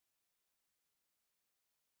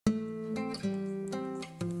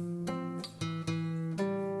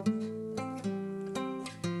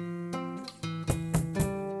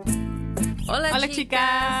Hola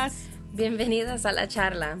chicas! Bienvenidas a la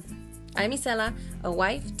charla. I'm Isela, a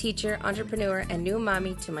wife, teacher, entrepreneur, and new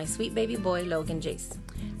mommy to my sweet baby boy, Logan Jace.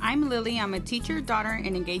 I'm Lili. I'm a teacher, daughter,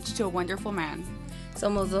 and engaged to a wonderful man.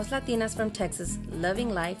 Somos dos Latinas from Texas, loving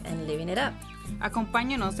life and living it up.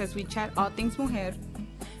 Acompáñanos as we chat all things mujer.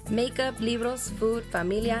 Makeup, libros, food,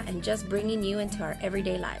 familia, and just bringing you into our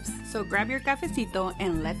everyday lives. So grab your cafecito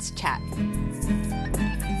and let's chat.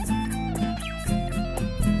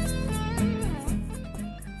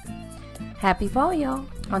 Happy fall, y'all!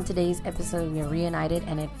 On today's episode, we are reunited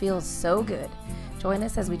and it feels so good. Join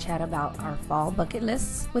us as we chat about our fall bucket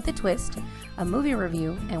lists with a twist, a movie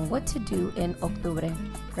review, and what to do in octubre.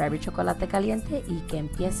 Grab your chocolate caliente y que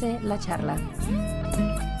empiece la charla.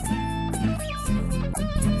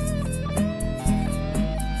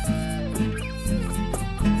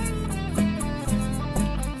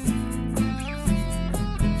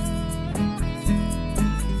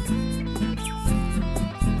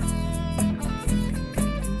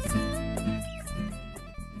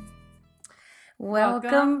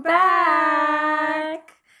 Welcome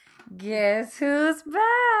back. Guess who's back?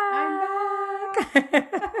 I'm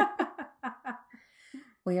back.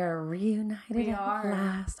 We are reunited at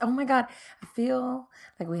last. Oh my God. I feel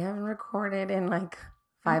like we haven't recorded in like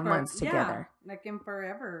 5 months together. Yeah, like in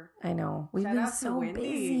forever. I know. We've been so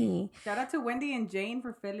busy. Shout out to Wendy and Jane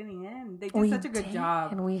for filling in. They did such a good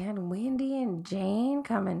job. And we had Wendy and Jane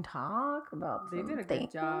come and talk about They did a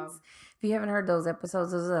things. good job. If you haven't heard those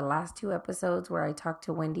episodes, those are the last 2 episodes where I talked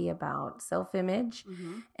to Wendy about self-image.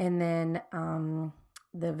 Mm-hmm. And then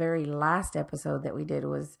the very last episode that we did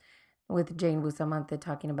was with Jane Bustamante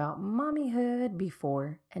talking about mommyhood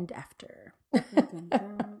before and after.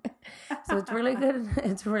 So it's really good.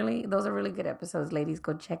 Those are really good episodes, ladies.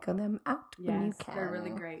 Go check on them out when you can. They're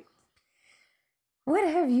really great. What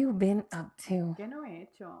have you been up to? ¿Qué no he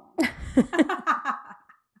hecho?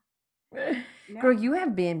 Girl, you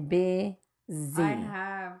have been busy. I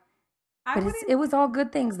have. But it was all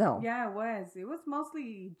good things, though. Yeah, it was. It was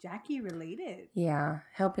mostly Jackie related. Yeah.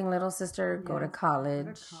 Helping little sister go to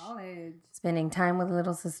college. Spending time with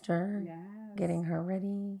little sister. Yes. Getting her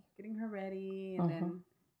ready. And then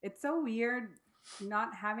it's so weird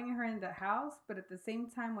not having her in the house, but at the same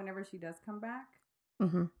time, whenever she does come back,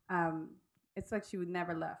 it's like she would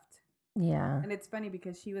never left. Yeah. And it's funny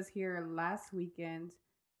because she was here last weekend,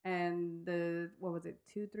 and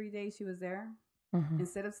 2-3 days she was there. Mm-hmm.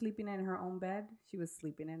 Instead of sleeping in her own bed, she was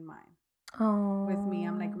sleeping in mine. Oh. With me.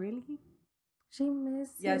 I'm like, really? She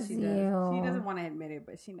misses you. Yeah, she does. She doesn't want to admit it,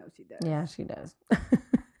 but she knows she does. Yeah, she does.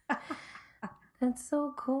 That's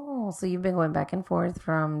so cool. So you've been going back and forth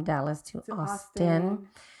from Dallas to Austin.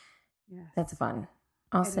 Yes. That's fun.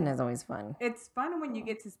 Austin is always fun. It's fun when you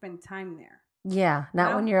get to spend time there. Yeah,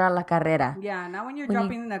 not when you're a la carrera. Yeah, not when you're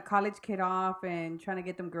dropping the college kid off and trying to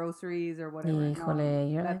get them groceries or whatever.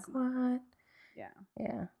 Híjole, you're like, what? Yeah.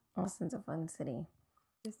 Yeah. Austin's a fun city.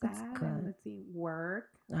 Just that. Good. Let's see. Work.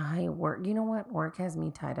 I work. You know what? Work has me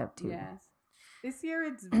tied up too. Yes. This year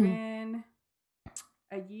it's been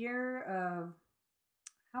a year of,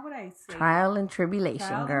 how would I say? Trial and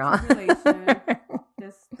tribulation, girl.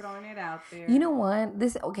 Just throwing it out there. You know what?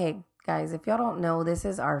 Okay, guys, if y'all don't know, this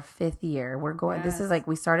is our 5th year. This is like,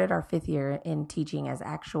 we started our 5th year in teaching as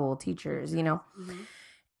actual teachers, you know? Mm-hmm.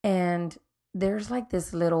 And there's like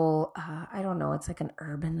this little, I don't know, it's like an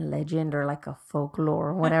urban legend or like a folklore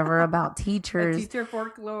or whatever about teachers. Teacher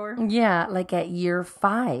folklore. Yeah, like at year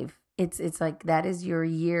 5, it's like that is your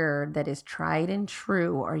year that is tried and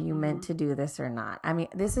true. Are you meant to do this or not? I mean,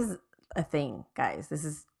 this is a thing, guys. This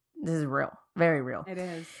is real, very real. It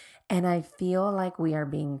is. And I feel like we are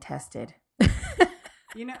being tested.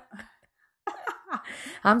 You know,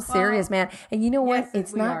 I'm serious, man. And you know what?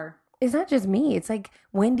 It's not just me. It's like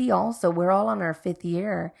Wendy also. We're all on our 5th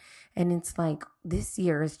year. And it's like, this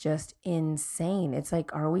year is just insane. It's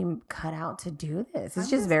like, are we cut out to do this? It's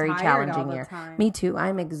just very challenging year. Me too.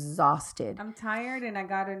 I'm exhausted. I'm tired, and I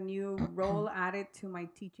got a new role added to my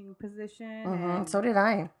teaching position. And so did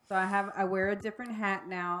I. So I wear a different hat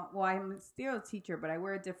now. Well, I'm still a teacher, but I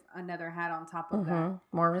wear another hat on top of that.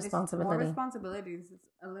 More responsibility. More responsibilities. It's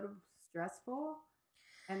a little stressful.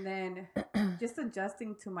 And then just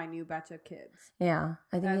adjusting to my new batch of kids. Yeah.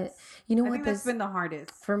 I think that's been the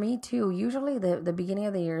hardest. For me too. Usually the beginning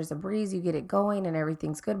of the year is a breeze. You get it going and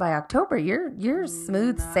everything's good. By October, you're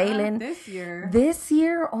smooth sailing. This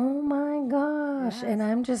year, oh my gosh. Yes. And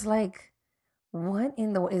I'm just like,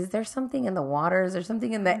 is there something in the water? Is there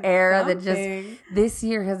something in the air that this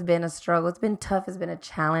year has been a struggle. It's been tough. It's been a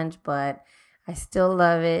challenge, but I still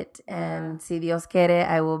love it. And si Dios quiere,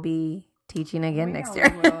 I will be teaching again next year.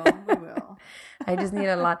 We will. I just need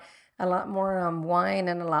a A lot more wine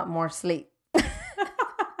and a lot more sleep.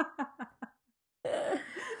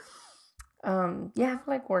 Yeah, I feel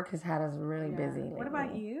like work has had us really busy lately. What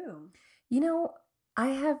about you? I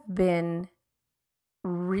have been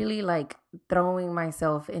really like throwing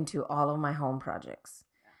myself into all of my home projects.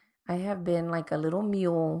 I have been like a little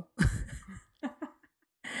mule,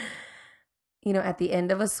 at the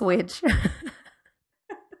end of a switch,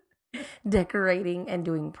 decorating and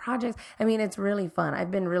doing projects. I mean, it's really fun.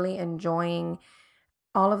 I've been really enjoying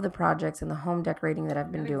all of the projects and the home decorating that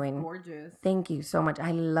I've been doing. Gorgeous. Thank you so much.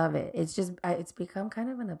 I love it. It's just, it's become kind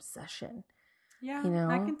of an obsession. Yeah,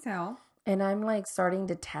 I can tell. And I'm like starting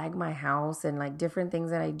to tag my house and like different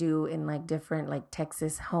things that I do in like different like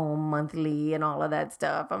Texas Home Monthly and all of that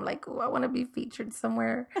stuff. I'm like, oh, I want to be featured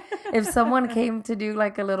somewhere. If someone came to do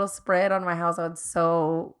like a little spread on my house, I would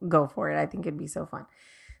so go for it. I think it'd be so fun.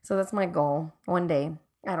 So that's my goal one day.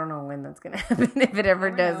 I don't know when that's going to happen, if it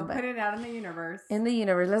ever does. But put it out in the universe. In the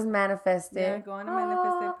universe. Let's manifest it. Yeah, go on and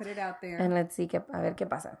manifest it. Put it out there. And let's see a ver qué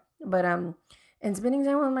pasa. But, and spending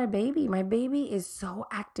time with my baby. My baby is so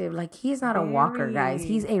active. Like, he's not a walker, guys.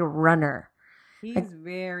 He's a runner. He's like,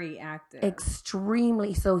 very active.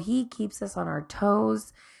 Extremely. So he keeps us on our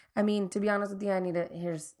toes. I mean, to be honest with you,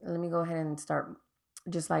 let me go ahead and start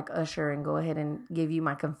just like Usher and go ahead and give you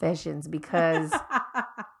my confessions, because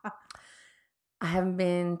I haven't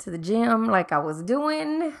been to the gym like I was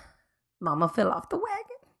doing. Mama fell off the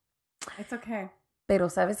wagon. It's okay. Pero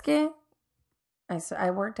 ¿sabes qué? I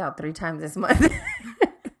worked out 3 times this month.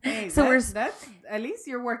 Hey, so that's at least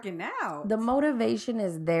you're working out. The motivation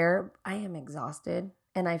is there. I am exhausted,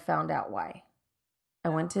 and I found out why. I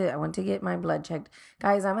went to get my blood checked.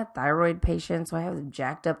 Guys, I'm a thyroid patient, so I have a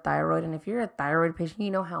jacked up thyroid. And if you're a thyroid patient, you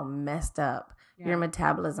know how messed up your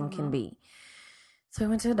metabolism can be. So I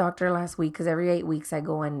went to the doctor last week, because every 8 weeks I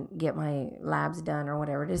go and get my labs done or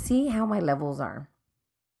whatever to see how my levels are.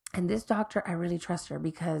 And this doctor, I really trust her,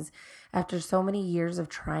 because after so many years of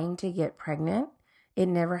trying to get pregnant, it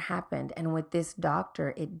never happened. And with this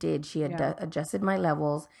doctor, it did. She had adjusted my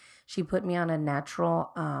levels. She put me on a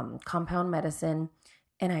natural compound medicine,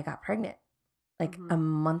 and I got pregnant. Like a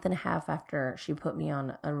month and a half after she put me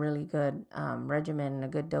on a really good regimen and a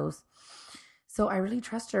good dose. So I really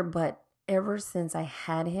trust her. But ever since I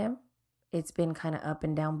had him, it's been kind of up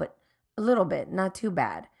and down, but a little bit, not too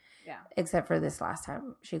bad. Yeah. Except for this last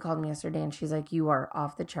time. She called me yesterday and she's like, you are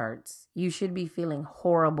off the charts. You should be feeling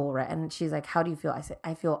horrible, right? And she's like, how do you feel? I said,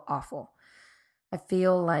 I feel awful. I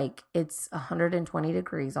feel like it's 120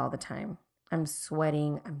 degrees all the time. I'm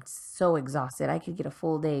sweating. I'm so exhausted. I could get a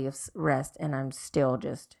full day of rest and I'm still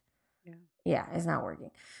just, it's not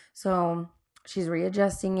working. So she's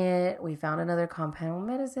readjusting it. We found another compound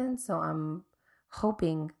medicine. So I'm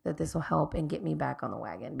hoping that this will help and get me back on the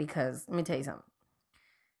wagon, because let me tell you something.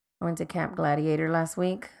 I went to Camp Gladiator last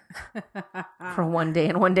week for one day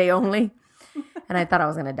and one day only. And I thought I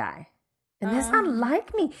was going to die. And that's not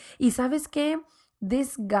like me. Y sabes que?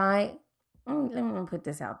 This guy, let me put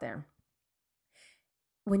this out there.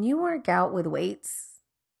 When you work out with weights,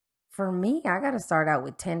 for me, I got to start out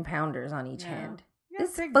with 10 pounders on each hand.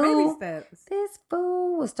 This baby steps. This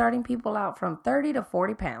fool was starting people out from 30 to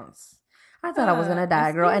 40 pounds. I thought I was going to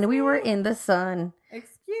die, girl. And we were in the sun.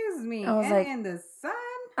 Excuse me. I was like, in the sun?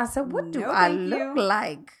 I said, what do I look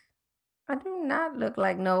like? I do not look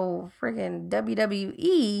like no freaking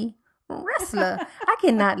WWE wrestler. I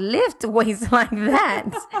cannot lift weights like that.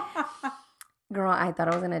 Girl, I thought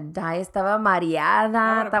I was going to die. Estaba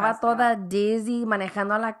mareada. Estaba toda dizzy.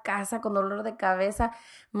 Manejando a la casa con dolor de cabeza.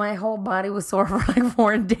 My whole body was sore for like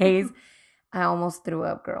 4 days. I almost threw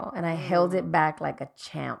up, girl. And I held it back like a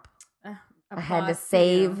champ. I had to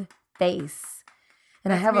save face.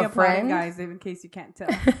 And that's I have a friend, guys, in case you can't tell.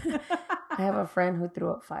 I have a friend who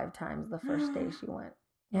threw up 5 times the first day she went.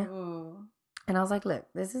 Yeah. Ooh. And I was like, look,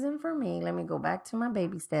 this isn't for me. Let me go back to my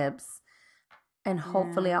baby steps. And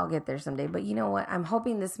hopefully I'll get there someday. But you know what? I'm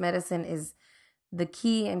hoping this medicine is the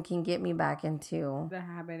key and can get me back into the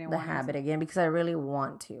habit again, because I really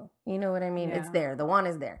want to. You know what I mean? It's there. The one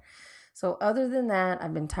is there. So other than that,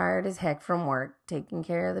 I've been tired as heck from work, taking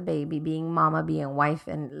care of the baby, being mama, being wife,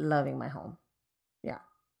 and loving my home. Yeah.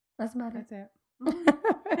 That's about it. That's it.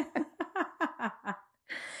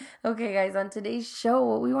 Okay, guys, on today's show,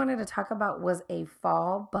 what we wanted to talk about was a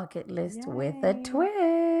fall bucket list with a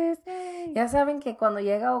twist. Yay. Ya saben que cuando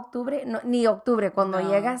llega octubre, no, ni octubre, cuando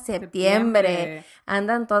llega septiembre,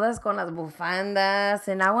 andan todas con las bufandas,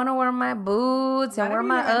 and I want to wear my boots and wear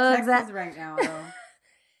my Uggs. Texas right now, though.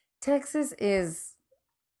 Texas is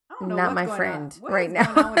not my friend right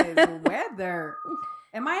now. What is going on with this weather?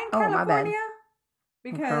 Am I in California? My bad.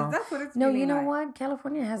 Because that's what it's No, feeling you know like. what?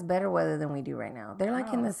 California has better weather than we do right now. They're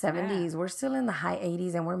like in the 70s. We're still in the high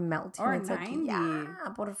 80s and we're melting. Or it's 90. like, yeah,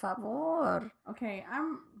 por favor. Okay,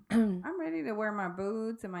 I'm ready to wear my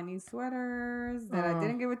boots and my new sweaters that I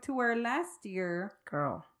didn't get to wear last year.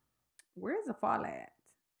 Girl. Where's the fall at?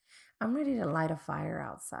 I'm ready to light a fire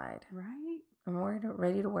outside. Right? I'm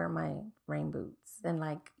ready to wear my rain boots and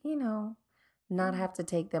like, you know, not have to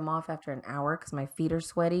take them off after an hour because my feet are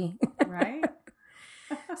sweaty. Right?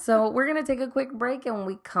 So we're going to take a quick break, and when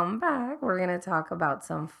we come back, we're going to talk about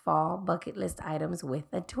some fall bucket list items with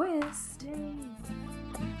a twist. Yay.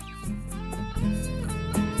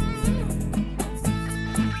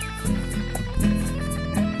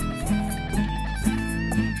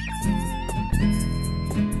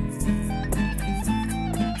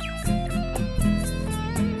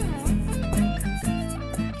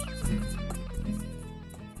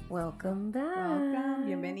 Welcome back. Welcome.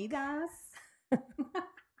 Bienvenidas.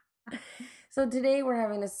 So today we're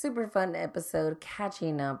having a super fun episode,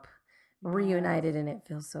 catching up, reunited, and it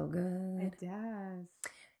feels so good. It does.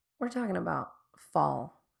 We're talking about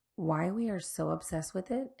fall, why we are so obsessed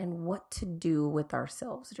with it, and what to do with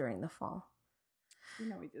ourselves during the fall. You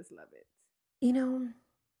know, we just love it. You know,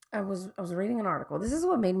 I was reading an article. This is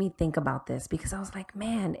what made me think about this, because I was like,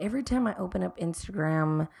 man, every time I open up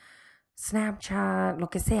Instagram, Snapchat, lo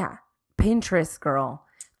que sea, Pinterest, girl,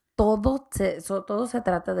 todo se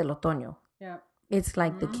trata del otoño. Yeah. It's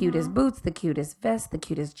like the cutest boots, the cutest vests, the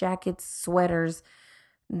cutest jackets, sweaters,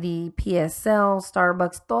 the PSL,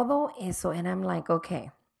 Starbucks, todo eso. And I'm like, okay,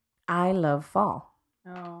 I love fall.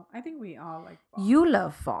 Oh, I think we all like fall. You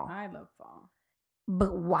love fall. I love fall.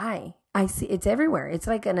 But why? I see it's everywhere. It's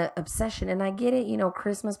like an obsession. And I get it. You know,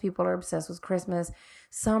 Christmas, people are obsessed with Christmas.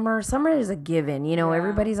 Summer is a given. You know,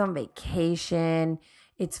 everybody's on vacation.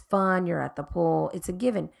 It's fun. You're at the pool. It's a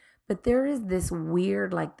given. But there is this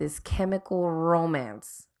weird, like this chemical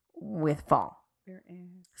romance with fall. There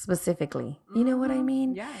is. Specifically. You know what I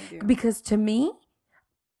mean? Yeah, I do. Because to me,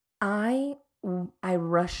 I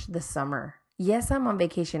rush the summer. Yes, I'm on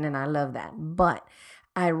vacation and I love that. But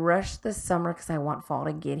I rush the summer because I want fall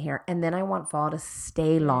to get here. And then I want fall to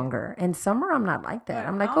stay longer. And summer, I'm not like that.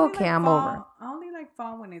 I'm like, okay, I'm over. I only like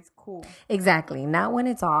fall when it's cool. Exactly. Not when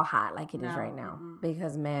it's all hot like it is right now.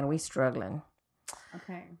 Because, man, we struggling.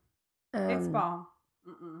 Okay. It's fall.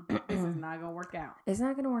 This is not going to work out. It's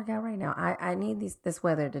not going to work out right now. I need this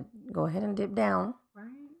weather to go ahead and dip down. Right.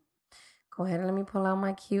 Go ahead and let me pull out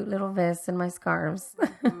my cute little vests and my scarves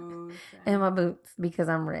and my boots because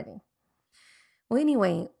I'm ready. Well,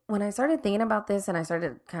 anyway, when I started thinking about this and I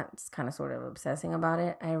started kind of sort of obsessing about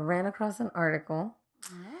it, I ran across an article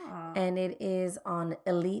and it is on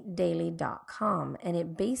elitedaily.com. And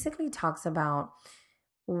it basically talks about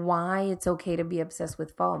why it's okay to be obsessed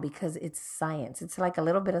with fall because it's science. It's like a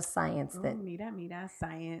little bit of science mira,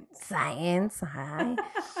 science. Science, hi.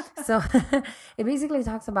 So it basically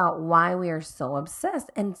talks about why we are so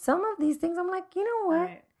obsessed. And some of these things, I'm like, you know what?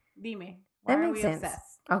 Right. Dime, why that makes sense.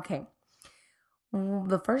 Obsessed? Okay.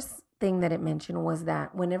 The first thing that it mentioned was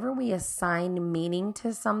that whenever we assign meaning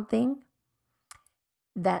to something,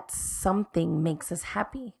 that something makes us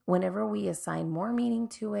happy. Whenever we assign more meaning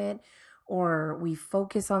to it, or we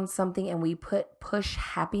focus on something and we push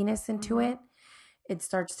happiness into it, it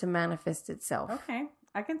starts to manifest itself. Okay,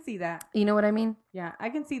 I can see that. You know what I mean? Yeah, I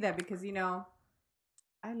can see that because, you know,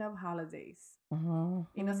 I love holidays. You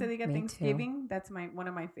know, se diga Thanksgiving, that's one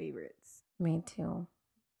of my favorites. Me too.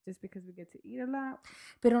 Just because we get to eat a lot.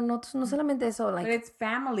 Pero no solamente eso. Like, but it's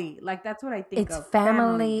family. Like, that's what I think of. It's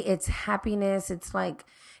family. It's happiness. It's like,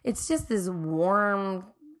 it's just this warm,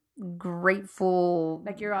 grateful.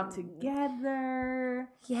 Like, you're all together.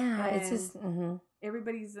 Yeah, it's just.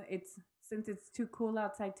 Everybody's, since it's too cool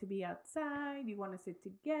outside to be outside, you want to sit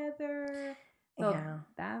together. So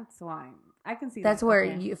that's why. I can see that's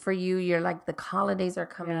where for you, you're like, the holidays are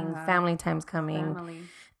coming, family time's coming,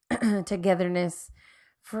 togetherness.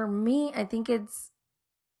 For me, I think it's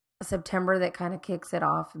September that kind of kicks it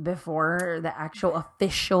off before the actual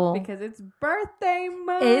official. Because it's birthday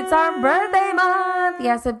month. It's our birthday month.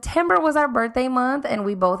 Yeah, September was our birthday month, and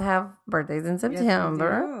we both have birthdays in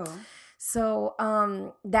September. Yes, we do. So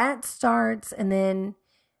that starts, and then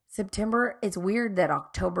September, it's weird that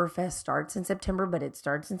Oktoberfest starts in September, but it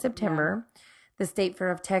starts in September. Yeah. The State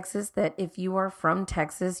Fair of Texas, that if you are from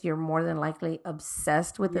Texas, you're more than likely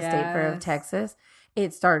obsessed with the State Fair of Texas.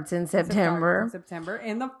 It starts in September.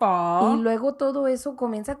 In the fall. Y luego todo eso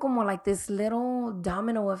comienza como like this little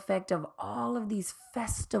domino effect of all of these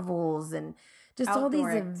festivals and just all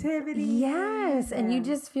outdoor these activities. Yes, and you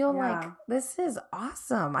just feel like yeah. this is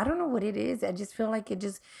awesome. I don't know what it is. I just feel like it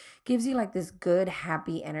just gives you like this good,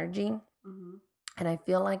 happy energy. Mm-hmm. And I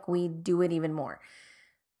feel like we do it even more.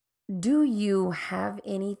 Do you have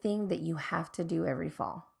anything that you have to do every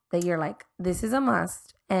fall that you're like, this is a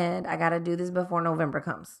must and I got to do this before November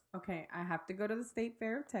comes? Okay, I have to go to the State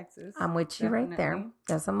Fair of Texas. I'm with you right there.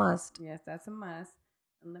 That's a must. Yes, that's a must.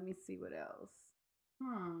 And let me see what else.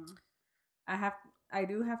 I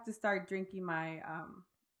do have to start drinking my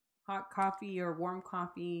hot coffee or warm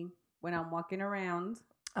coffee when I'm walking around.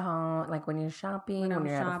 Like when you're shopping, when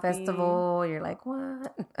you're at a festival, you're like,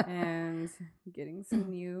 what? And getting some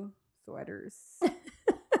new sweaters.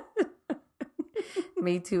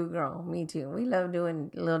 Me too, girl. Me too. We love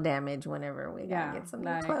doing a little damage whenever we gotta get some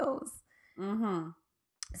new clothes. Mm-hmm.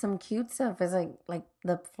 Some cute stuff is like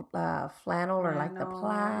the flannel or like the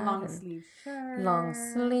plaid, long sleeve shirt, long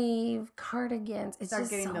sleeve cardigans. It's start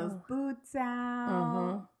just getting those boots out.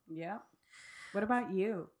 Mm-hmm. Yep. What about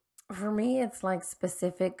you? For me, it's like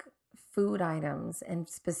specific food items and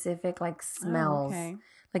specific like smells. Okay.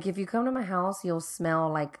 Like if you come to my house, you'll smell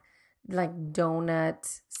like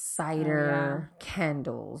donut cider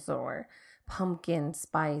candles or pumpkin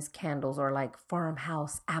spice candles or like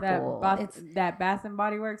farmhouse apple. That Bath and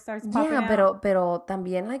Body Works starts popping out. Pero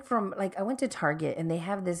también like from like I went to Target and they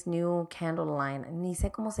have this new candle line. Ni sé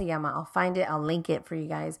cómo se llama. I'll find it. I'll link it for you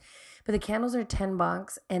guys. But the candles are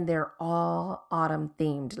 $10 and they're all autumn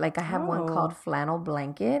themed. Like I have one called Flannel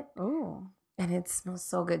Blanket. Oh. And it smells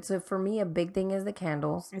so good. So for me, a big thing is the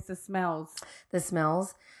candles. It's the smells. The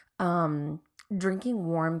smells. Drinking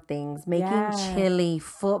warm things, making chili,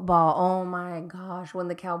 football. Oh my gosh. When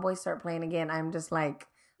the Cowboys start playing again, I'm just like,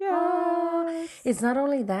 It's not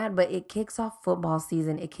only that, but it kicks off football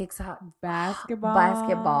season. It kicks off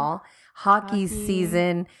basketball, hockey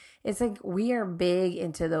season. It's like we are big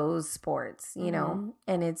into those sports, you know,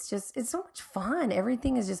 and it's so much fun.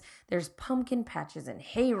 Everything is just, there's pumpkin patches and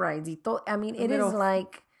hay rides. I mean, it is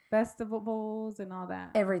like festivals and all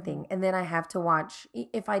that. Everything. And then I have to watch,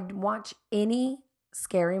 if I watch any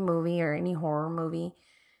scary movie or any horror movie,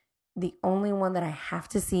 the only one that I have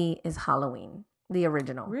to see is Halloween, the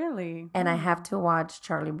original. Really? And I have to watch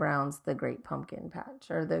Charlie Brown's The Great Pumpkin Patch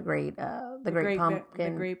or The Great Pumpkin. The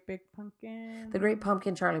Great Big Pumpkin. The Great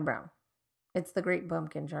Pumpkin Charlie Brown. It's The Great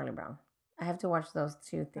Pumpkin Charlie Brown. I have to watch those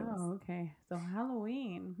two things. Oh, okay. So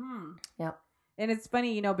Halloween. Yep. And it's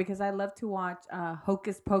funny, you know, because I love to watch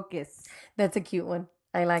Hocus Pocus. That's a cute one.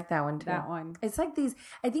 I like that one too. That one. It's like these,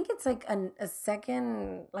 I think it's like a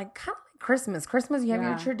second, like kind of like Christmas. Christmas, you have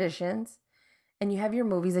your traditions and you have your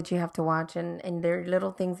movies that you have to watch and there are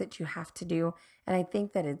little things that you have to do. And I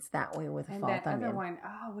think that it's that way with and Fall that también. Other one,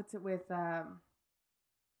 what's it with,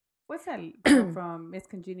 what's that girl from Miss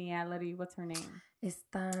Congeniality? What's her name?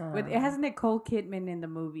 It has Nicole Kidman in the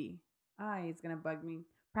movie. It's going to bug me.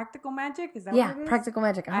 Practical Magic? Is that what it is? Practical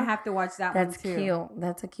Magic. I have to watch that one too. That's cute.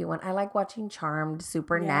 That's a cute one. I like watching Charmed,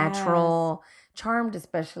 Supernatural. Yes. Charmed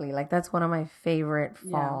especially. Like that's one of my favorite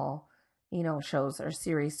fall, shows or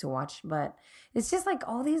series to watch. But it's just like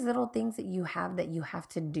all these little things that you have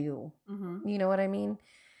to do. Mm-hmm. You know what I mean?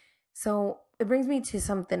 So it brings me to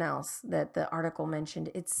something else that the article mentioned.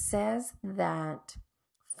 It says that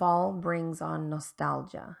fall brings on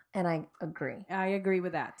nostalgia. And I agree. I agree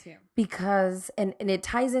with that too. Because, and it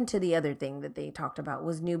ties into the other thing that they talked about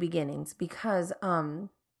was new beginnings. Because, I don't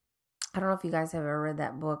know if you guys have ever read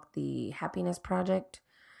that book, The Happiness Project.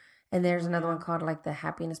 And there's another one called like The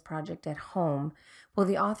Happiness Project at Home. Well,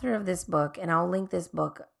 the author of this book, and I'll link this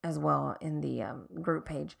book as well in the group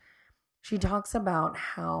page. She talks about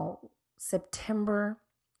how September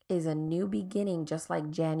is a new beginning, just like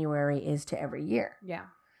January is to every year. Yeah.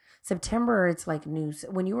 September, it's like new.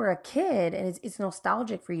 When you were a kid, and it's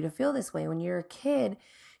nostalgic for you to feel this way. When you're a kid,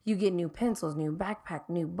 you get new pencils, new backpack,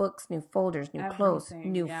 new books, new folders, new clothes,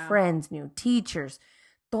 new friends, new teachers.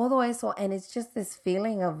 Todo eso. And it's just this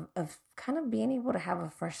feeling of kind of being able to have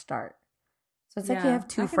a fresh start. So it's like you have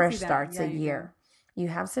two fresh starts a year. You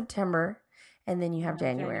have September, and then you have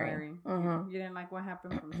January. Mm-hmm. You didn't like what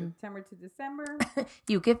happened from September to December?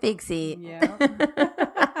 You could fix it.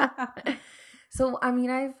 Yeah. So, I mean,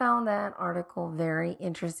 I found that article very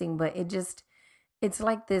interesting, but it's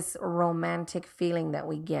like this romantic feeling that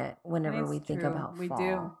we get whenever we think about fall. We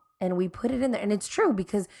do. And we put it in there. And it's true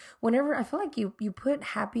because whenever I feel like you put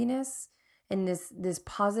happiness and this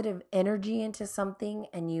positive energy into something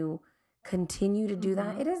and you continue to do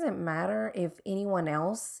that, it doesn't matter if anyone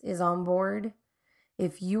else is on board.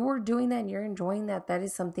 If you're doing that and you're enjoying that, that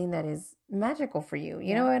is something that is magical for you.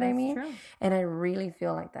 You know what I mean? True. And I really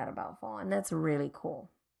feel like that about fall. And that's really cool.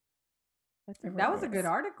 That was a good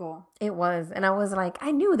article. It was. And I was like,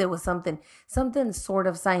 I knew there was something sort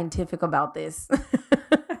of scientific about this.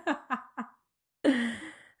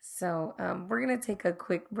 So we're going to take a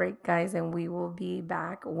quick break, guys, and we will be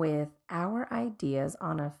back with our ideas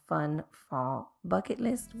on a fun fall bucket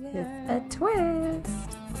list with a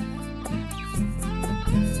twist.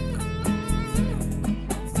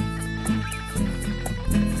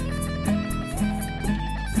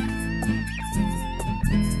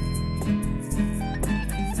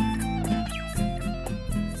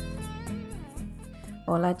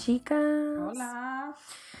 Hola, chicas. Hola.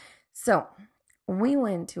 So, we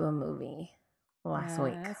went to a movie last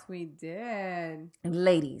week. Yes, we did.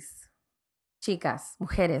 Ladies, chicas,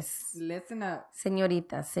 mujeres. Listen up.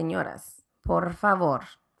 Señoritas, señoras, por favor,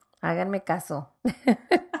 háganme caso.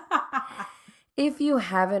 If you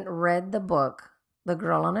haven't read the book, The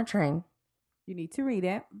Girl on a Train, you need to read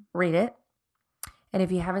it. Read it. And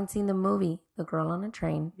if you haven't seen the movie, The Girl on a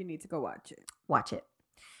Train, you need to go watch it. Watch it.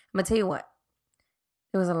 I'm going to tell you what.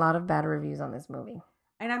 There was a lot of bad reviews on this movie.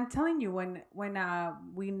 And I'm telling you,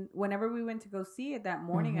 whenever we went to go see it that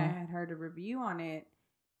morning, I had heard a review on it,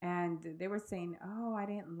 and they were saying, "Oh, I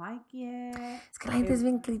didn't like it." Es que la gente es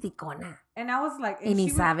bien criticona. And I was like, and ni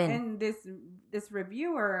saben. And this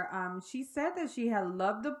reviewer, she said that she had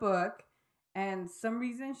loved the book, and some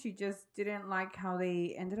reason she just didn't like how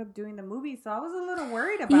they ended up doing the movie. So I was a little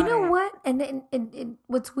worried about it. You know what? And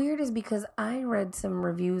what's weird is because I read some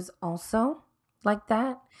reviews also like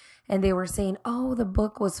that, and they were saying, oh, the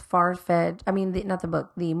book was far-fetched. I mean, not the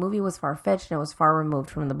book. The movie was far-fetched and it was far removed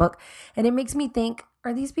from the book. And it makes me think,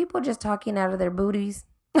 are these people just talking out of their booties?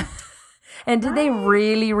 And did they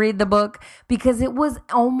really read the book? Because it was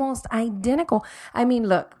almost identical. I mean,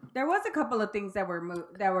 look. There was a couple of things that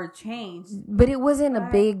were changed, but it wasn't a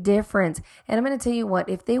big difference. And I'm going to tell you what,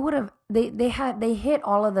 if they would have, they hit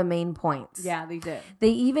all of the main points. Yeah, they did. They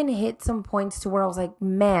even hit some points to where I was like,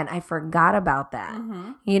 man, I forgot about that.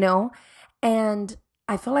 You know, and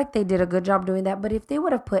I feel like they did a good job doing that. But if they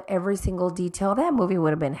would have put every single detail, that movie would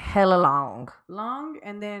have been hella long.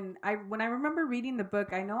 And then when I remember reading the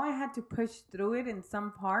book, I know I had to push through it in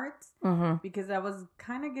some parts because I was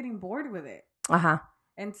kind of getting bored with it.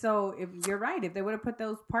 And so, if you're right, if they would have put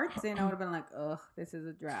those parts in, I would have been like, ugh, this is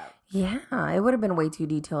a drought. Yeah, it would have been way too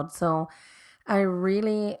detailed. So, I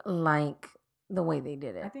really like the way they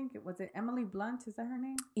did it. I think was it Emily Blunt? Is that her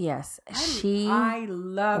name? Yes. I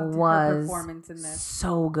loved her performance in this.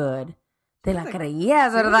 So good. Te la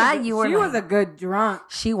creías, ¿verdad? She was a good drunk.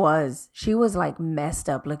 She was. She was like messed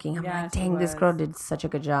up looking. I'm like, dang, this girl did such a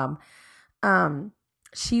good job.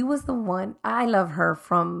 She was the one. I love her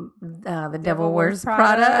from The Devil Wears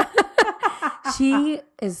Prada. She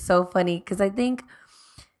is so funny because I think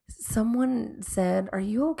someone said, "Are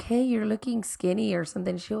you okay? You're looking skinny or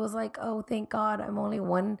something." She was like, "Oh, thank God, I'm only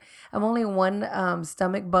one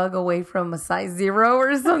stomach bug away from a size 0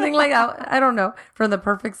 or something like that." I don't know, from the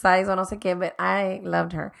perfect size. I no sé qué, but I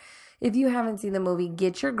loved her. If you haven't seen the movie,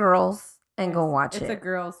 get your girls and go watch it. It's a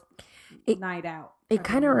girls' night out. It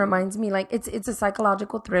kind of reminds me, like, it's a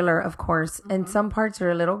psychological thriller, of course, and some parts are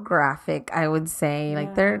a little graphic, I would say.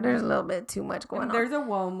 Like, there's a little bit too much going on. There's a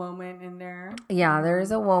whoa moment in there. Yeah, there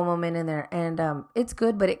is a whoa moment in there, and it's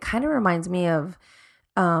good, but it kind of reminds me of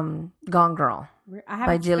Gone Girl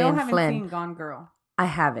by Gillian Flynn. I haven't seen Gone Girl. I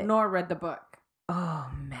haven't. Nor read the book. Oh,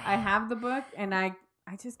 man. I have the book, and I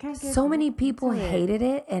just can't get so many people hated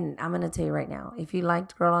it, and I'm going to tell you right now, if you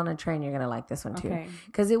liked Girl on a Train, you're going to like this one too.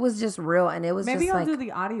 Because it was just real, and it was maybe just I'll do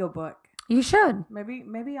the audiobook. You should.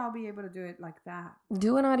 Maybe I'll be able to do it like that.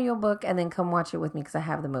 Do an audiobook and then come watch it with me because I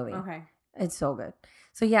have the movie. Okay. It's so good.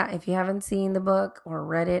 So yeah, if you haven't seen the book or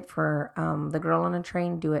read it for The Girl on a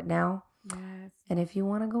Train, do it now. Yes. And if you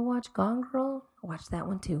want to go watch Gone Girl, watch that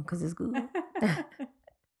one too because it's good.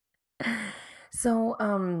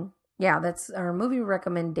 So, yeah, that's our movie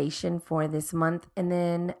recommendation for this month. And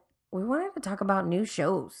then we wanted to talk about new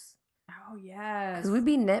shows. Oh, yes. Because we'd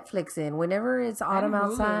be Netflixing. Whenever it's autumn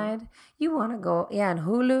outside, you want to go, and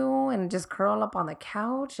Hulu, and just curl up on the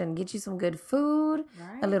couch and get you some good food,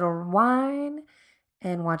 a little wine,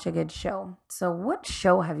 and watch a good show. So what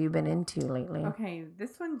show have you been into lately? Okay,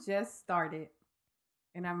 this one just started.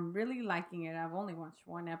 And I'm really liking it. I've only watched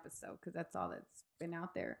one episode because that's all that's been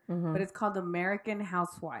out there. But it's called American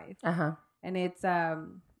Housewife. And it's a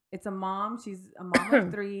mom. She's a mom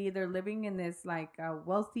of 3. They're living in this like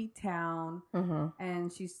wealthy town.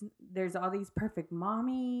 And there's all these perfect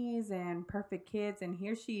mommies and perfect kids. And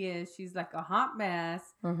here she is. She's like a hot mess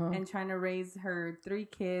and trying to raise her 3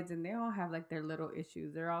 kids. And they all have like their little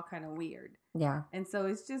issues. They're all kind of weird. Yeah. And so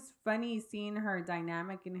it's just funny seeing her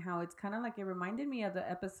dynamic and how it's kind of like it reminded me of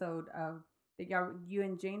the episode of you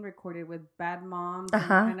and Jane recorded with bad moms and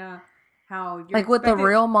kind of how you're like what the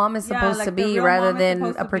real mom is supposed to be rather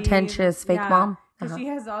than a pretentious fake mom. Because she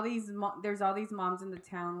has all these, there's all these moms in the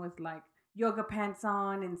town with like yoga pants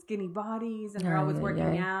on and skinny bodies, and they're always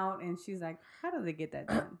working out. And she's like, how do they get that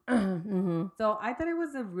done? So I thought it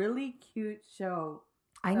was a really cute show.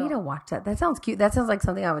 I need to watch that. That sounds cute. That sounds like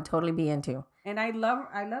something I would totally be into. And I love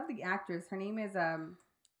the actress. Her name is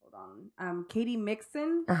Katie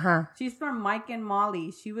Mixon. She's from Mike and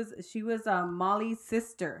Molly. She was Molly's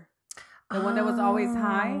sister, the one that was always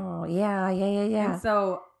high. Oh yeah. And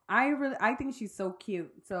so I think she's so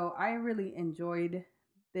cute. So I really enjoyed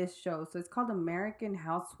this show. So it's called American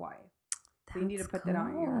Housewife. So you need to put that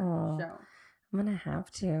on your show. I'm gonna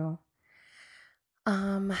have to.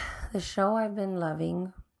 The show I've been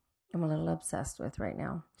loving, I'm a little obsessed with right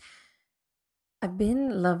now. I've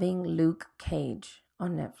been loving Luke Cage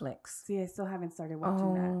on Netflix. See, I still haven't started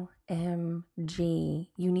watching that. OMG.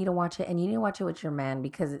 You need to watch it, and you need to watch it with your man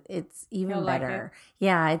because it's even better.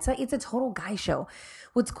 Yeah, it's a total guy show.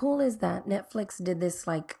 What's cool is that Netflix did this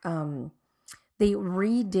they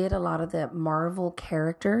redid a lot of the Marvel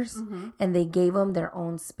characters and they gave them their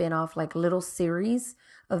own spin-off, like little series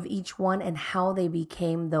of each one and how they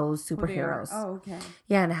became those superheroes. Oh, okay.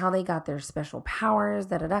 Yeah, and how they got their special powers,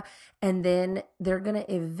 And then they're going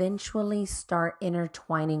to eventually start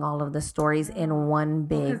intertwining all of the stories in one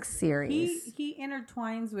big series. He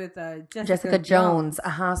intertwines with Jessica Jones.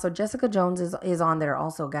 So Jessica Jones is on there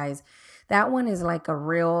also, guys. That one is like a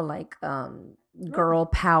real girl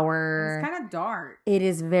power. It's kind of dark. It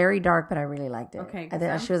is very dark, but I really liked it. Okay, I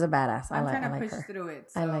think she was a badass. I'm trying to push through it.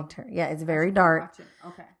 So I liked her. Yeah, it's very dark.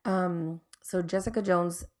 Okay. So Jessica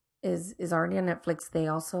Jones is already on Netflix. They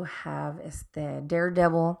also have the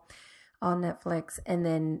Daredevil on Netflix, and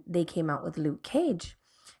then they came out with Luke Cage,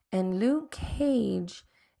 and Luke Cage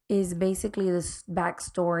is basically this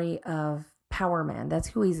backstory of Power Man. That's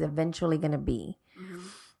who he's eventually going to be.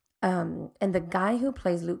 And the guy who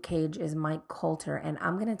plays Luke Cage is Mike Coulter. And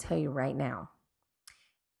I'm going to tell you right now,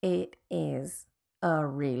 it is a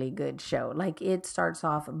really good show. Like it starts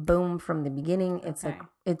off boom from the beginning. It's like,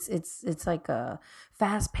 it's like a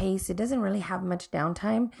fast pace. It doesn't really have much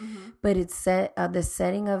downtime, but it's set, the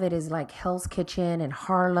setting of it is like Hell's Kitchen and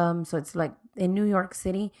Harlem. So it's like in New York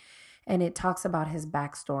City, and it talks about his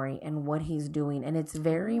backstory and what he's doing. And it's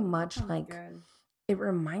very much like, it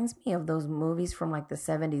reminds me of those movies from like the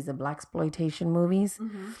 70s, the blaxploitation movies.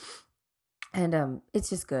 And it's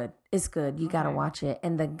just good. It's good. You got to watch it.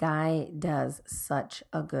 And the guy does such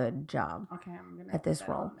a good job at this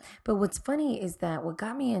role. But what's funny is that what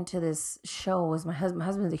got me into this show was my husband. My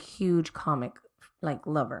husband's a huge comic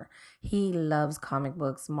lover. He loves comic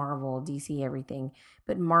books, Marvel, DC, everything.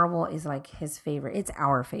 But Marvel is like his favorite. It's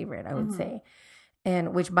our favorite, I would say.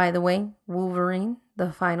 And which, by the way, Wolverine,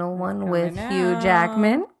 the final one with Hugh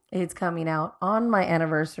Jackman, it's coming out on my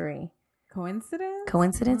anniversary.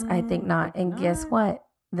 Coincidence? I think not. And guess what?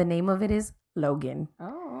 The name of it is Logan.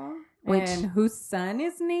 Oh. And whose son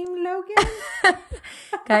is named Logan?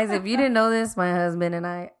 Guys, if you didn't know this, my husband and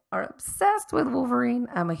I are obsessed with Wolverine.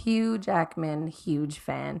 I'm a Hugh Jackman, huge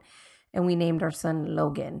fan. And we named our son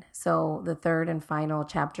Logan. So the third and final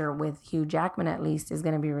chapter with Hugh Jackman, at least, is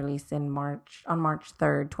going to be released on March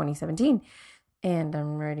 3rd, 2017. And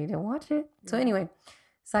I'm ready to watch it. So anyway,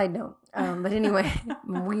 side note. But anyway,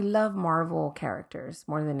 we love Marvel characters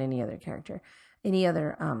more than any other character. Any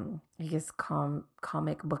other, I guess,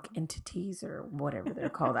 comic book entities or whatever they're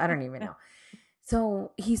called. I don't even know.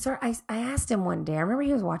 So I asked him one day, I remember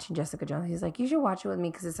he was watching Jessica Jones. He's like, you should watch it with me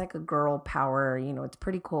because it's like a girl power, it's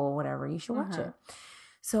pretty cool, whatever. You should watch it.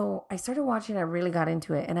 So I started watching, I really got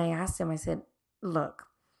into it. And I asked him, I said, look,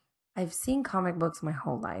 I've seen comic books my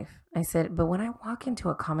whole life. I said, but when I walk into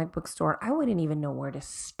a comic book store, I wouldn't even know where to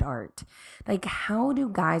start. Like, how do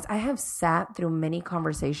guys, I have sat through many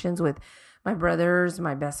conversations with my brothers,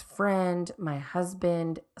 my best friend, my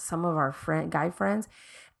husband, some of our guy friends,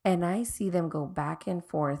 and I see them go back and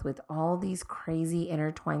forth with all these crazy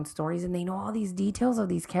intertwined stories, and they know all these details of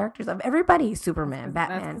these characters, of everybody, Superman,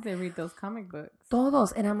 Batman. That's because they read those comic books.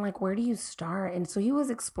 Todos. And I'm like, where do you start? And so he was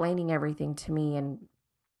explaining everything to me, and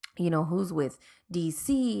who's with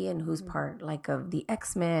DC and who's part like of the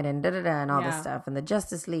X-Men and and all this stuff, and the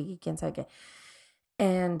Justice League,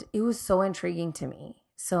 and it was so intriguing to me.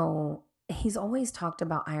 So he's always talked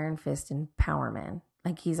about Iron Fist and Power Man.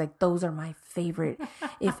 Like, he's like, those are my favorite.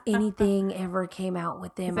 If anything ever came out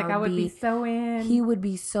with them, I would be so in. He would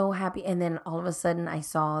be so happy. And then all of a sudden I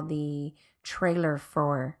saw the trailer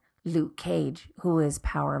for Luke Cage, who is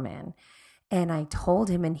Power Man. And I told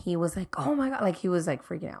him, and he was like, oh my God, like he was like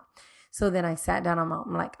freaking out. So then I sat down.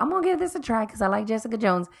 I'm like, I'm going to give this a try because I like Jessica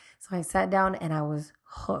Jones. So I sat down and I was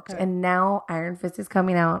hooked. Okay. And now Iron Fist is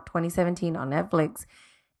coming out 2017 on Netflix.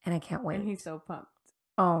 And I can't wait. And he's so pumped.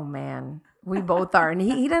 Oh, man. We both are. And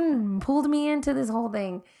he done pulled me into this whole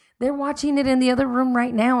thing. They're watching it in the other room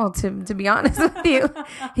right now, to be honest with you.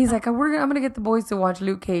 He's like, I'm going to get the boys to watch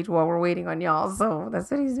Luke Cage while we're waiting on y'all. So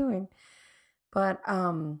that's what he's doing. But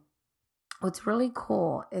what's really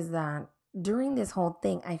cool is that during this whole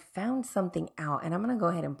thing, I found something out, and I'm going to go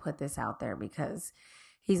ahead and put this out there because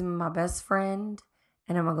he's my best friend,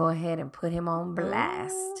 and I'm going to go ahead and put him on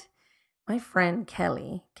blast. My friend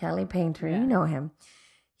Kelly Painter, you know him.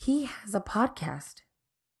 He has a podcast,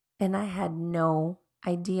 and I had no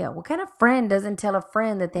idea. What kind of friend doesn't tell a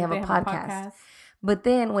friend that they have a podcast? But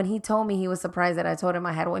then when he told me, he was surprised that I told him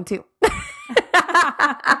I had one too.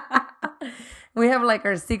 We have like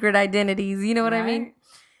our secret identities, you know what I mean?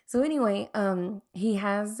 So anyway, he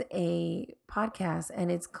has a podcast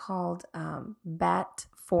and it's called Bat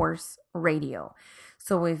Force Radio.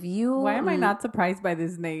 So if you... Why am I not surprised by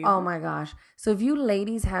this name? Oh my gosh. So if you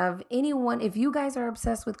ladies have anyone, if you guys are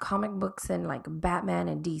obsessed with comic books and like Batman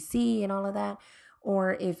and DC and all of that,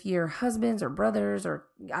 or if your husbands or brothers or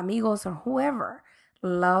amigos or whoever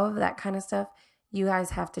love that kind of stuff, you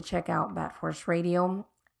guys have to check out Bat Force Radio.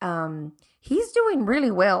 He's doing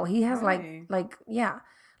really well. He has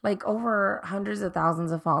like over hundreds of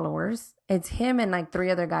thousands of followers. It's him and like 3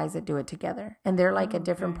 other guys that do it together. And they're like at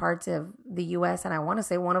different parts of the US. And I want to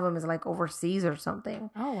say one of them is like overseas or something.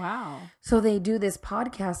 Oh, wow. So they do this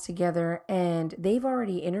podcast together and they've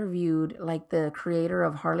already interviewed like the creator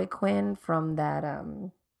of Harley Quinn from that,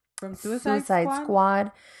 from Suicide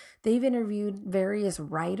Squad. They've interviewed various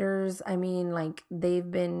writers. I mean, like,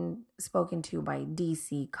 they've been spoken to by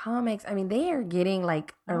DC Comics. I mean, they are getting,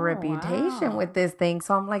 like, a reputation with this thing.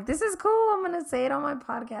 So I'm like, this is cool. I'm going to say it on my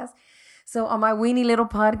podcast. So on my weenie little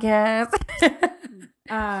podcast.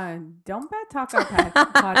 Don't Bad Talk Our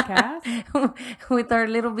podcast. With our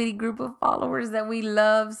little bitty group of followers that we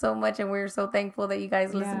love so much. And we're so thankful that you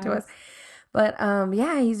guys listen to us. But,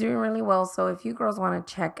 yeah, he's doing really well. So if you girls want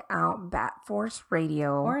to check out Bat Force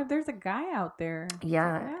Radio. Or if there's a guy out there.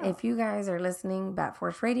 Yeah. If you guys are listening, Bat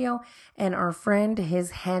Force Radio. And our friend,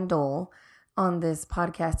 his handle on this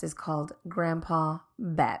podcast is called Grandpa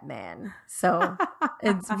Batman. So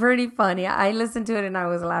it's pretty funny. I listened to it and I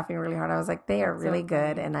was laughing really hard. I was like, they are really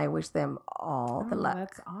good. And I wish them all the luck.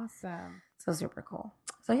 That's awesome. So super cool.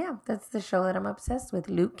 So, yeah, that's the show that I'm obsessed with.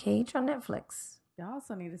 Luke Cage on Netflix. You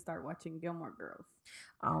also need to start watching Gilmore Girls.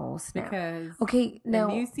 Oh, snap. Because the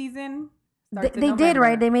new season they did,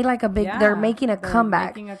 right? They made like a big... they're making a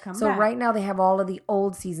comeback. So right now they have all of the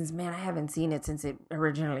old seasons. Man, I haven't seen it since it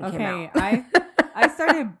originally came out. I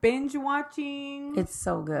started binge watching. It's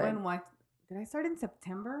so good. Did I start in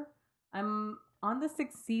September? I'm on the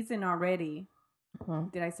 6th season already. Mm-hmm.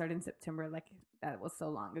 Did I start in September? Like, that was so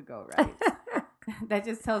long ago, right? That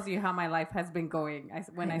just tells you how my life has been going I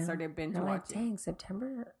started binge watching. Like, dang,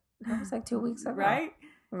 September? That was like 2 weeks ago. Right?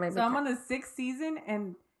 So I'm on the 6th season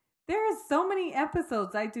and there are so many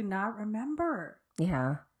episodes I do not remember.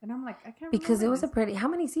 Yeah. And I'm like, I can't because it was how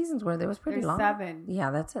many seasons were there? It was pretty long. 7. Yeah,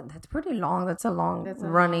 that's pretty long. That's a long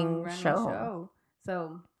running show.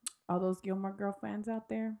 So all those Gilmore Girl fans out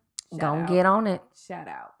there, don't get on it. Shout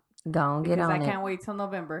out. Don't get on it. Because I can't wait till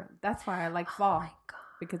November. That's why I like fall. Oh my God.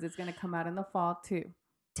 Because it's going to come out in the fall too.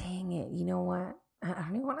 Dang it. You know what? I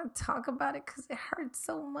don't even want to talk about it because it hurts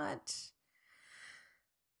so much.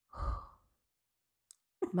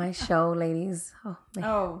 My show, ladies. Oh, man.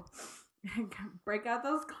 Oh. Break out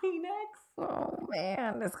those Kleenex. Oh,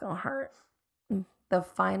 man. It's going to hurt. The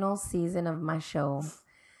final season of my show,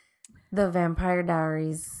 The Vampire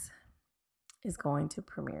Diaries, is going to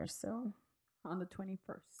premiere soon. On the 21st.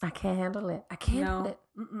 I can't handle it. I can't handle it.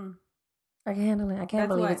 Mm-mm. I can handle it. I can't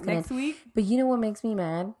believe it's next week. But you know what makes me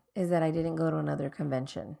mad is that I didn't go to another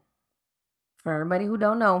convention. For everybody who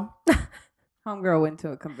don't know, homegirl went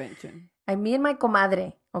to a convention. Me and my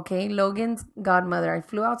comadre, okay, Logan's godmother. I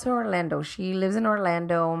flew out to Orlando. She lives in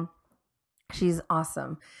Orlando. She's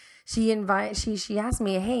awesome. She asked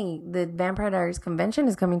me, hey, the Vampire Diaries convention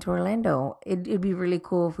is coming to Orlando. It'd be really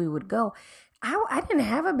cool if we would go. I didn't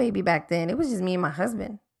have a baby back then. It was just me and my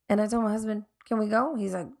husband. And I told my husband, can we go?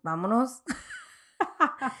 He's like, vámonos.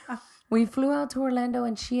 We flew out to Orlando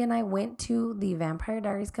and she and I went to the Vampire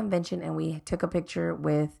Diaries convention and we took a picture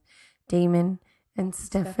with Damon and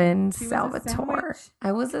Stefan Salvatore.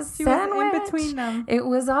 I was a sandwich. Was in between them. It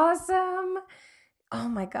was awesome. Oh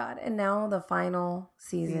my God. And now the final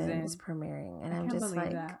season is premiering. And I'm just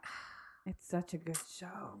like... That. It's such a good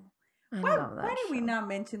show. Why did we not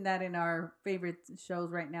mention that in our favorite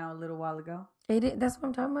shows right now a little while ago? That's what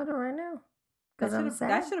I'm talking about right now.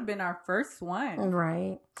 That should have been our first one.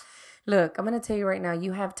 Right. Look, I'm going to tell you right now,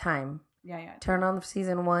 you have time. Yeah. Turn on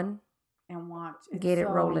season 1. And watch. Get it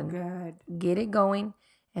rolling. Good. Get it going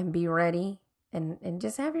and be ready. And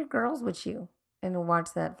just have your girls with you and watch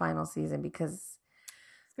that final season because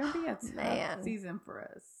it's going to be a tough season for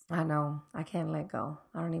us. I know. I can't let go.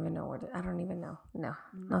 I don't even know I don't even know.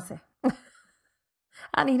 No sé.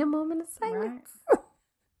 I need a moment of silence. Right.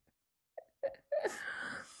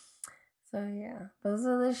 So yeah, those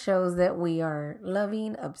are the shows that we are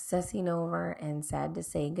loving, obsessing over, and sad to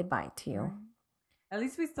say goodbye to. Right. At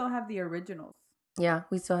least we still have the originals. Yeah,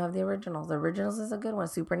 we still have the originals. The originals is a good one.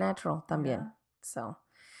 Supernatural también. Yeah. So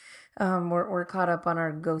we're caught up on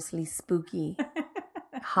our ghostly, spooky,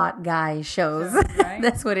 hot guy shows. Right?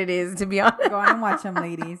 That's what it is, to be honest. Go on and watch them,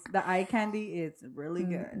 ladies. The eye candy is really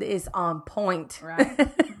good. It's on point. Right?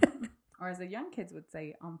 Or as the young kids would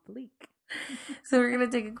say, on fleek. So we're going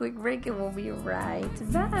to take a quick break and we'll be right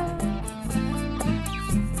back.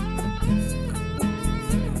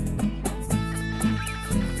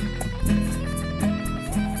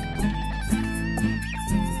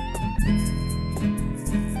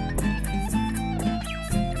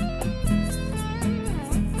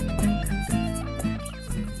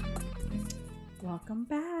 Welcome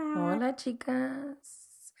back. Hola, chicas.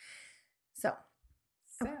 So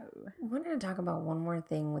I wanted to talk about one more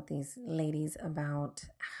thing with these ladies about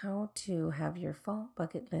how to have your fall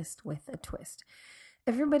bucket list with a twist.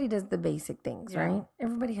 Everybody does the basic things, right?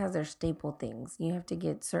 Everybody has their staple things. You have to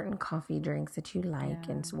get certain coffee drinks that you like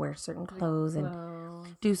and wear certain clothes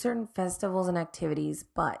and do certain festivals and activities.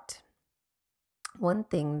 But one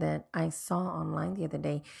thing that I saw online the other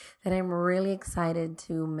day that I'm really excited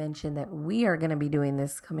to mention that we are going to be doing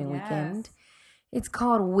this coming weekend. It's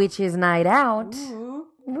called Witches Night Out. Ooh.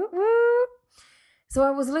 Woo-woo. So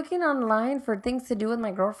I was looking online for things to do with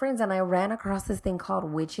my girlfriends and I ran across this thing called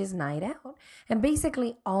Witches Night Out. And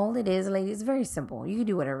basically all it is, ladies, it's very simple. You can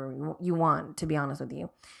do whatever you want, to be honest with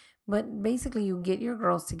you. But basically you get your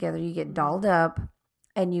girls together, you get dolled up,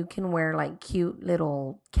 and you can wear like cute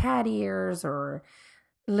little cat ears or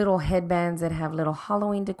little headbands that have little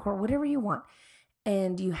Halloween decor, whatever you want.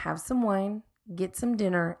 And you have some wine, get some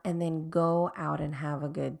dinner, and then go out and have a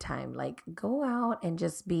good time. Like go out and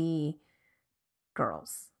just be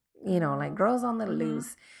girls, like girls on the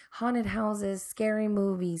loose, haunted houses, scary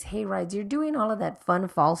movies, hay rides. You're doing all of that fun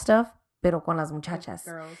fall stuff, pero con las muchachas.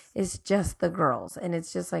 It's just the girls. And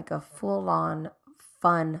it's just like a full-on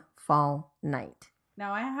fun fall night.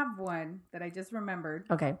 Now, I have one that I just remembered.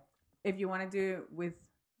 Okay. If you want to do it with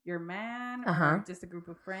your man or just a group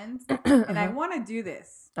of friends. And I want to do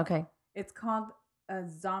this. Okay. It's called a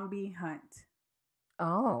zombie hunt.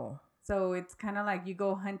 Oh. So it's kind of like you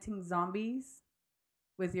go hunting zombies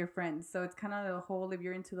with your friends. So it's kind of the whole, if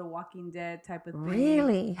you're into the Walking Dead type of thing.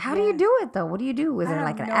 Really? How do you do it, though? What do you do? Is there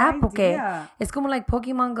like an app? Idea. Okay. It's como like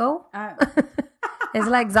Pokemon Go? It's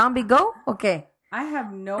like Zombie Go? Okay. I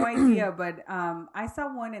have no idea, but I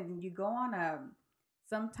saw one and you go on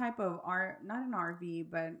some type of not an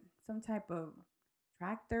RV, but some type of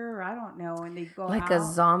tractor, I don't know, and they go like out, a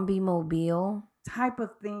zombie mobile type of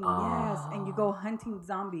thing. Yes, and you go hunting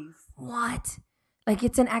zombies. What? Like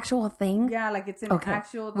it's an actual thing? Yeah, like it's an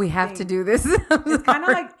actual we have to do this. It's kind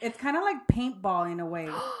of like paintball in a way,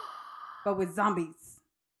 but with zombies.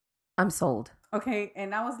 I'm sold. Okay,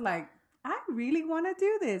 and I was like, I really want to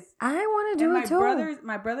do this. I want to do it too.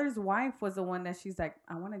 My brother's wife was the one that she's like,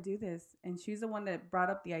 I want to do this. And she's the one that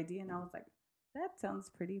brought up the idea. And I was like, that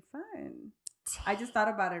sounds pretty fun. I just thought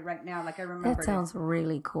about it right now. Like I remember. That sounds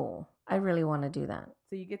really cool. I really want to do that.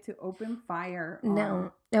 So you get to open fire.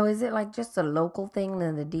 No, is it like just a local thing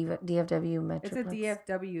in the DFW Metroplex? It's a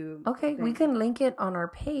DFW. Okay, thing. We can link it on our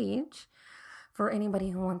page. For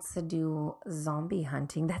anybody who wants to do zombie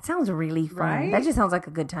hunting, that sounds really fun. Right? That just sounds like a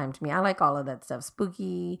good time to me. I like all of that stuff.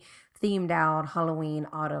 Spooky, themed out, Halloween,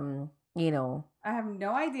 autumn, I have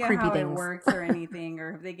no idea how it works or anything,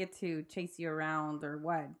 or if they get to chase you around or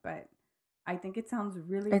what, but I think it sounds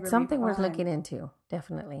really, it's something fun. Worth looking into,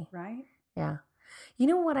 definitely. Right? Yeah. You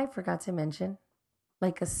know what I forgot to mention?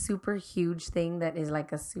 Like a super huge thing that is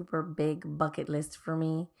like a super big bucket list for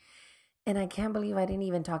me. And I can't believe I didn't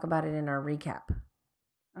even talk about it in our recap.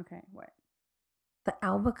 Okay, what? The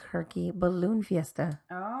Albuquerque Balloon Fiesta.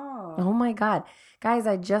 Oh my God. Guys,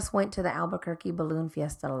 I just went to the Albuquerque Balloon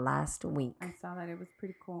Fiesta last week. I saw that. It was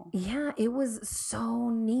pretty cool. Yeah, it was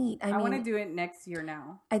so neat. I mean, want to do it next year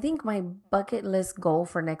now. I think my bucket list goal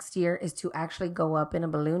for next year is to actually go up in a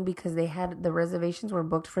balloon because the reservations were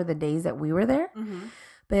booked for the days that we were there. Mm-hmm.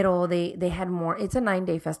 Pero they had more. It's a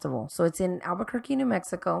 9-day festival. So it's in Albuquerque, New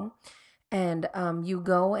Mexico. And you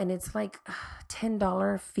go and it's like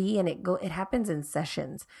 $10 fee, and it happens in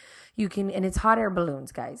sessions. You can, and it's hot air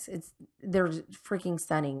balloons, guys. They're freaking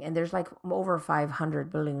stunning, and there's like over 500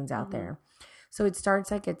 balloons out there. So it starts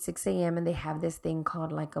like at 6 a.m. and they have this thing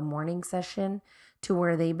called like a morning session, to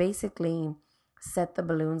where they basically set the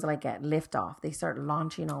balloons like at liftoff. They start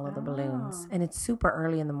launching all of the balloons, and it's super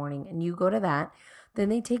early in the morning. And you go to that. Then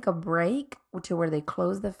they take a break to where they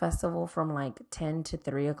close the festival from like 10 to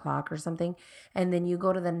 3 o'clock or something. And then you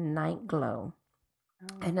go to the night glow.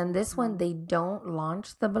 And on this one, they don't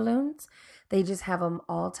launch the balloons. They just have them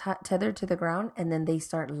all tethered to the ground. And then they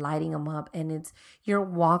start lighting them up. And you're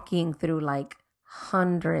walking through like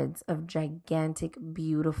hundreds of gigantic,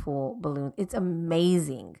 beautiful balloons. It's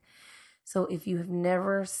amazing. So if you have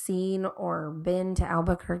never seen or been to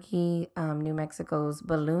Albuquerque, New Mexico's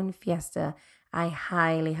Balloon Fiesta, I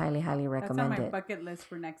highly, highly, highly recommend it. That's on my bucket list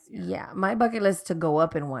for next year. Yeah, my bucket list to go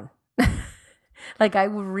up in one. Like, I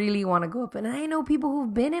would really want to go up. And I know people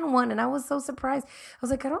who've been in one, and I was so surprised. I was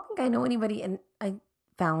like, I don't think I know anybody. And I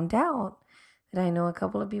found out that I know a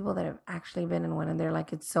couple of people that have actually been in one, and they're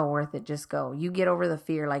like, it's so worth it. Just go. You get over the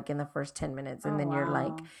fear like in the first 10 minutes, and then you're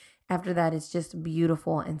like, after that, it's just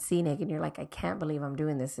beautiful and scenic. And you're like, I can't believe I'm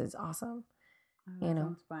doing this. It's awesome. That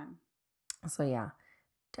sounds fun. So, yeah.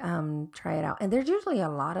 Try it out. And there's usually a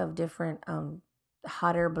lot of different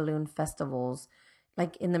hot air balloon festivals.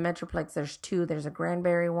 Like in the Metroplex, there's 2. There's a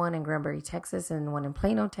Granbury one in Granbury, Texas, and one in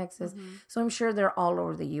Plano, Texas. So I'm sure they're all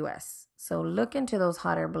over the U.S. So look into those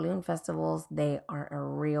hot air balloon festivals. They are a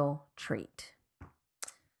real treat.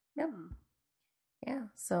 Yep. Yeah.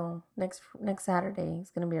 So next Saturday is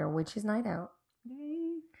going to be our witches' night out.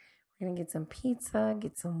 Yay. We're going to get some pizza,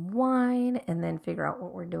 get some wine, and then figure out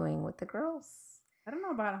what we're doing with the girls. I don't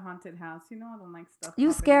know about a haunted house. You know, I don't like stuff.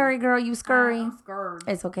 You scary, girl. You scurry. I'm scared.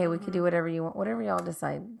 It's okay. We could do whatever you want. Whatever y'all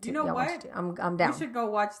decide. You know what? I'm down. We should go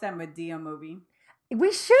watch that Medea movie.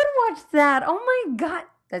 We should watch that. Oh my God.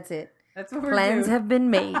 That's it. That's what we're Plans have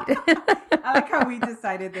been made. I like how we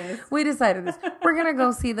decided this. We decided this. We're going to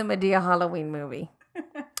go see the Medea Halloween movie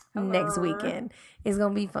next weekend. It's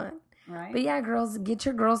going to be fun. Right. But yeah, girls, get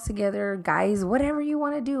your girls together. Guys, whatever you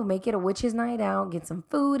want to do. Make it a witch's night out. Get some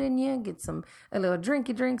food in you. Get a little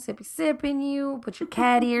drinky drink, sippy sip in you. Put your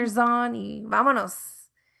cat ears on. Y vámonos.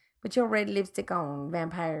 Put your red lipstick on.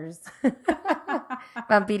 Vampires.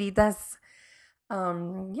 Vampiritas.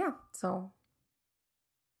 Yeah, so.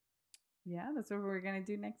 Yeah, that's what we're going to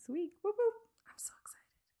do next week. Whoop, whoop. I'm so excited.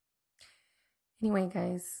 Anyway,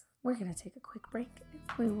 guys, we're going to take a quick break.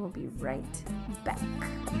 We will be right back.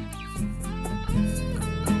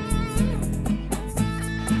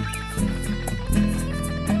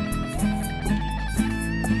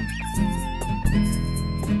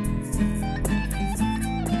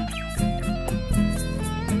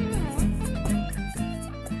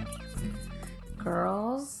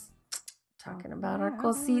 Girls, talking about our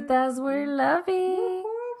cositas we're loving.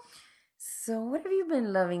 So what have you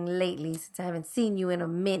been loving lately, since I haven't seen you in a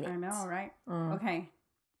minute? I know, right? Okay.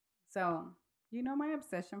 So, you know my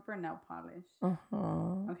obsession for nail polish.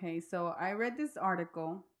 Okay, so I read this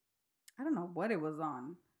article. I don't know what it was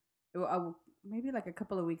on. Maybe like a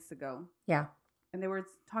couple of weeks ago. Yeah. And they were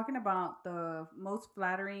talking about the most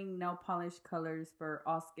flattering nail polish colors for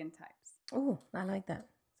all skin types. Oh, I like that.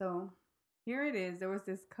 So, here it is. There was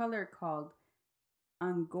this color called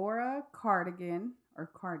Angora Cardigan or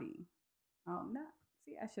Cardi. Oh, no.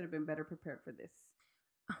 See, I should have been better prepared for this.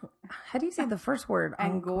 How do you say the first word?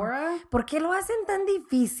 Angora. ¿Por qué lo hacen tan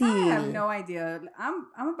difícil? I have no idea.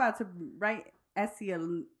 I'm about to write Essie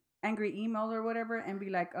an angry email or whatever and be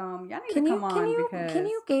like, y'all need to come on because... Can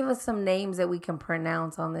you give us some names that we can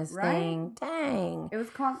pronounce on this thing? Dang. It was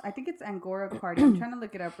called, I think it's Angora Cardi. I'm trying to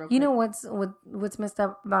look it up real quick. You know what's messed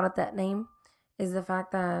up about that name is the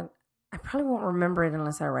fact that I probably won't remember it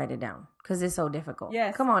unless I write it down because it's so difficult.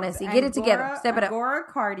 Yes. Come on, Essie. Get it together. Step it up. Angora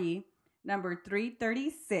Cardi, number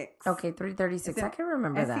 336. Okay, 336. I can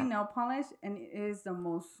remember that. Essie nail polish, and it is the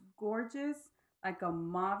most gorgeous, like a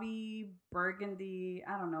mauve burgundy.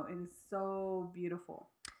 I don't know. It is so beautiful.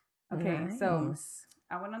 Okay, nice. So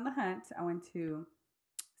I went on the hunt. I went to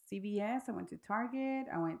CVS. I went to Target.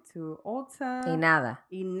 I went to Ulta. Y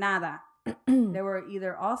nada. They were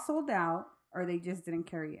either all sold out or they just didn't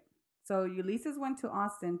carry it. So Ulysses went to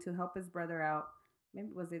Austin to help his brother out. Maybe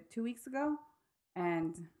was it 2 weeks ago?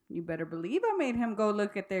 And you better believe I made him go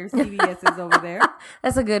look at their CVS's over there.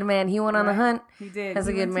 That's a good man. He went on the hunt. He did. That's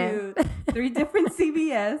a good man. To 3 different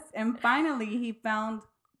CVS, and finally he found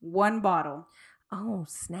one bottle. Oh,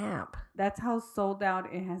 snap. That's how sold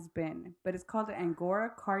out it has been. But it's called the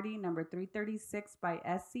Angora Cardi number 336 by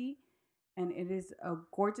Essie. And it is a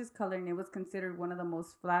gorgeous color, and it was considered one of the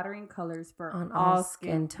most flattering colors for on all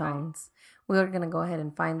skin tones. We're going to go ahead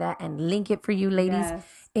and find that and link it for you ladies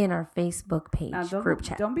in our Facebook page group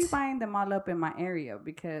chat. Don't be buying them all up in my area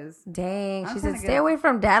because... Dang, she said stay away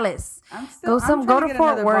from Dallas. Go to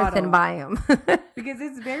Fort Worth and buy them. Because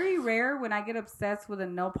it's very rare when I get obsessed with a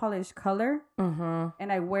nail polish color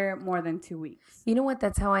and I wear it more than 2 weeks. You know what?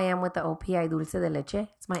 That's how I am with the OPI Dulce de Leche.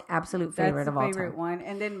 It's my absolute favorite of all time. That's my favorite one.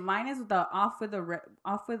 And then mine is the off with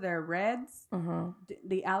their reds,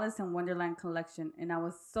 the Alice in Wonderland collection. And I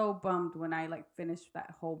was so bummed when I finished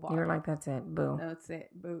that whole bottle. You're like, that's it. Boo. That's it.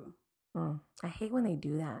 Boo. I hate when they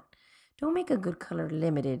do that. Don't make a good color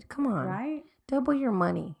limited. Come on. Right? Double your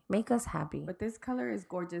money. Make us happy. But this color is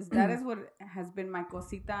gorgeous. That is what has been my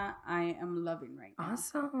cosita I am loving right now.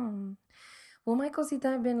 Awesome. Well, my cosita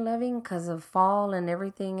I've been loving because of fall and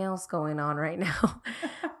everything else going on right now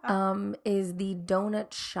is the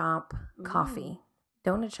Donut Shop coffee.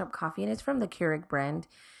 Donut Shop coffee. And it's from the Keurig brand.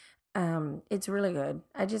 It's really good.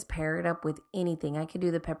 I just pair it up with anything. I could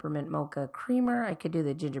do the peppermint mocha creamer. I could do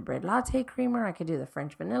the gingerbread latte creamer. I could do the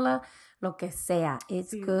French vanilla. Lo que sea.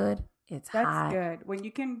 It's good. It's hot. That's good. When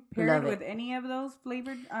you can pair it with any of those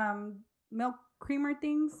flavored milk creamer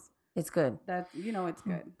things. It's good. It's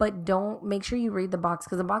good. But make sure you read the box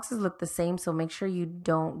because the boxes look the same. So make sure you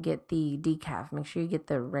don't get the decaf. Make sure you get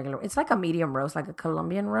the regular. It's like a medium roast, like a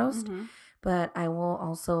Colombian roast. But I will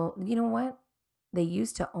also, you know what? They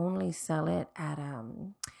used to only sell it at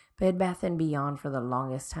Bed Bath & Beyond for the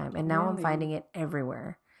longest time. And now I'm finding it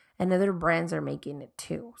everywhere. And other brands are making it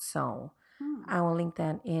too. So I will link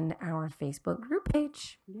that in our Facebook group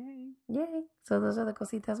page. Yay. So those are the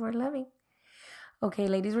cositas we're loving. Okay,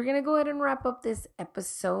 ladies, we're going to go ahead and wrap up this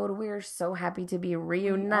episode. We're so happy to be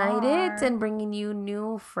reunited and bringing you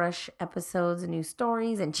new, fresh episodes, new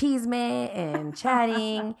stories, and chisme, and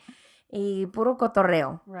chatting. Y puro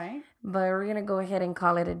cotorreo. Right. But we're going to go ahead and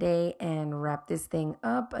call it a day and wrap this thing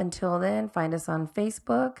up. Until then, find us on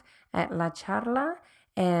Facebook at La Charla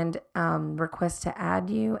and request to add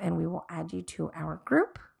you, and we will add you to our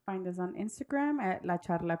group. Find us on Instagram at La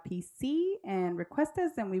Charla PC and request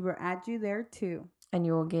us, and we will add you there too. And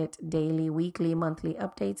you will get daily, weekly, monthly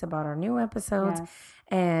updates about our new episodes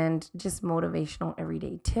and just motivational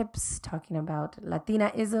everyday tips talking about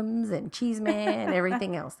Latina-isms and chisme and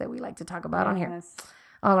everything else that we like to talk about on here.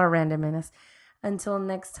 All our randomness. Until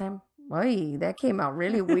next time. Boy, that came out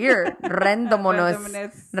really weird. Randomones.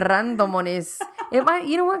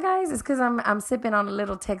 You know what, guys? It's because I'm sipping on a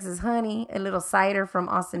little Texas honey, a little cider from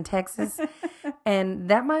Austin, Texas. And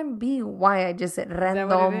that might be why I just said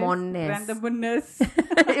randomones. Randomones.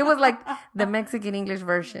 It was like the Mexican English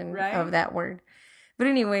version of that word. But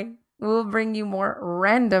anyway, we'll bring you more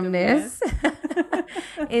randomness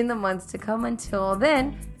in the months to come. Until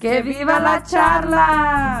then, que viva la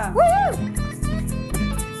charla! Woo!